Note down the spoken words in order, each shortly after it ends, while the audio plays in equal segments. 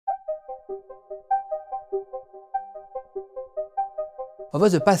Over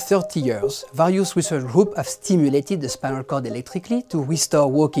the past 30 years, various research groups have stimulated the spinal cord electrically to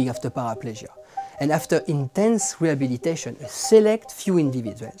restore walking after paraplegia. And after intense rehabilitation, a select few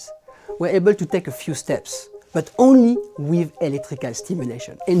individuals were able to take a few steps, but only with electrical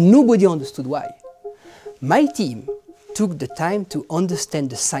stimulation. And nobody understood why. My team took the time to understand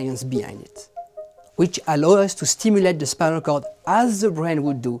the science behind it, which allowed us to stimulate the spinal cord as the brain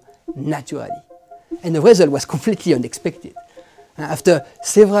would do naturally. And the result was completely unexpected. After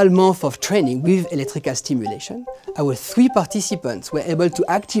several months of training with electrical stimulation, our 3 participants were able to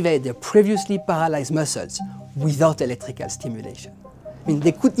activate their previously paralyzed muscles without electrical stimulation. I mean,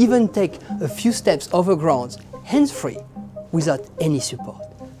 they could even take a few steps over ground, hands-free, without any support.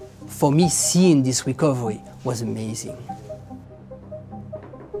 For me, seeing this recovery was amazing.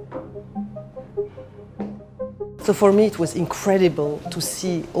 So for me, it was incredible to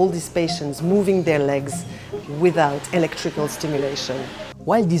see all these patients moving their legs without electrical stimulation.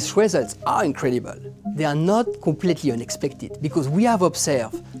 While these results are incredible, they are not completely unexpected because we have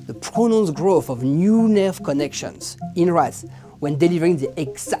observed the pronounced growth of new nerve connections in rats when delivering the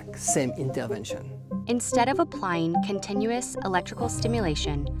exact same intervention. Instead of applying continuous electrical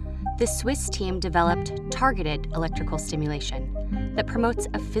stimulation, the Swiss team developed targeted electrical stimulation that promotes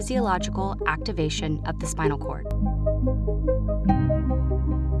a physiological activation of the spinal cord.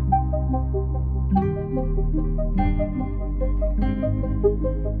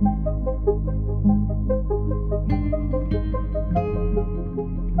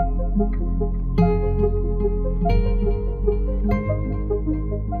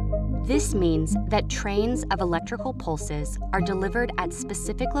 This means that trains of electrical pulses are delivered at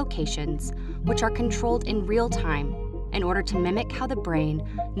specific locations which are controlled in real time in order to mimic how the brain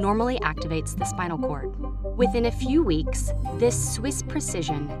normally activates the spinal cord. Within a few weeks, this Swiss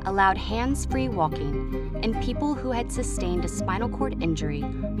precision allowed hands-free walking in people who had sustained a spinal cord injury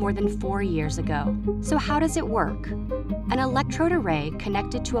more than 4 years ago. So how does it work? An electrode array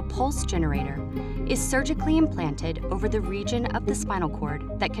connected to a pulse generator is surgically implanted over the region of the spinal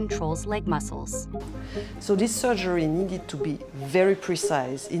cord that controls leg muscles. So this surgery needed to be very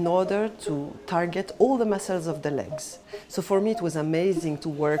precise in order to target all the muscles of the legs. So for me it was amazing to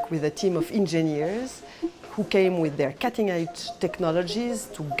work with a team of engineers who came with their cutting-edge technologies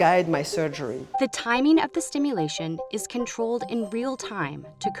to guide my surgery. The timing of the stimulation is controlled in real time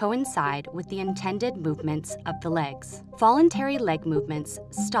to coincide with the intended movements of the legs. Voluntary leg movements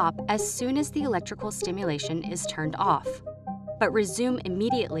stop as soon as the electrical stimulation is turned off, but resume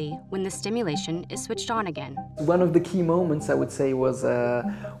immediately when the stimulation is switched on again. One of the key moments, I would say, was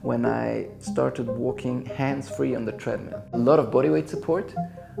when I started walking hands-free on the treadmill. A lot of bodyweight support,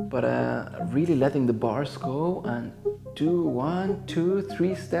 but really letting the bars go and do 1, 2,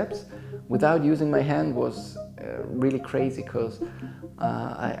 3 steps without using my hand was really crazy because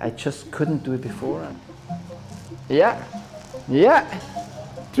I just couldn't do it before. Yeah,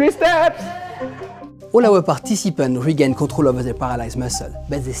 3 steps! All our participants regained control over their paralyzed muscle,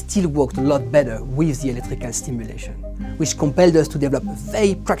 but they still worked a lot better with the electrical stimulation, which compelled us to develop a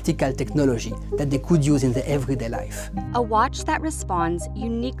very practical technology that they could use in their everyday life. A watch that responds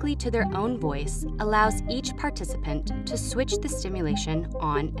uniquely to their own voice allows each participant to switch the stimulation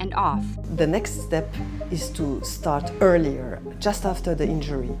on and off. The next step is to start earlier, just after the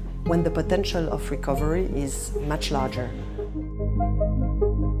injury, when the potential of recovery is much larger.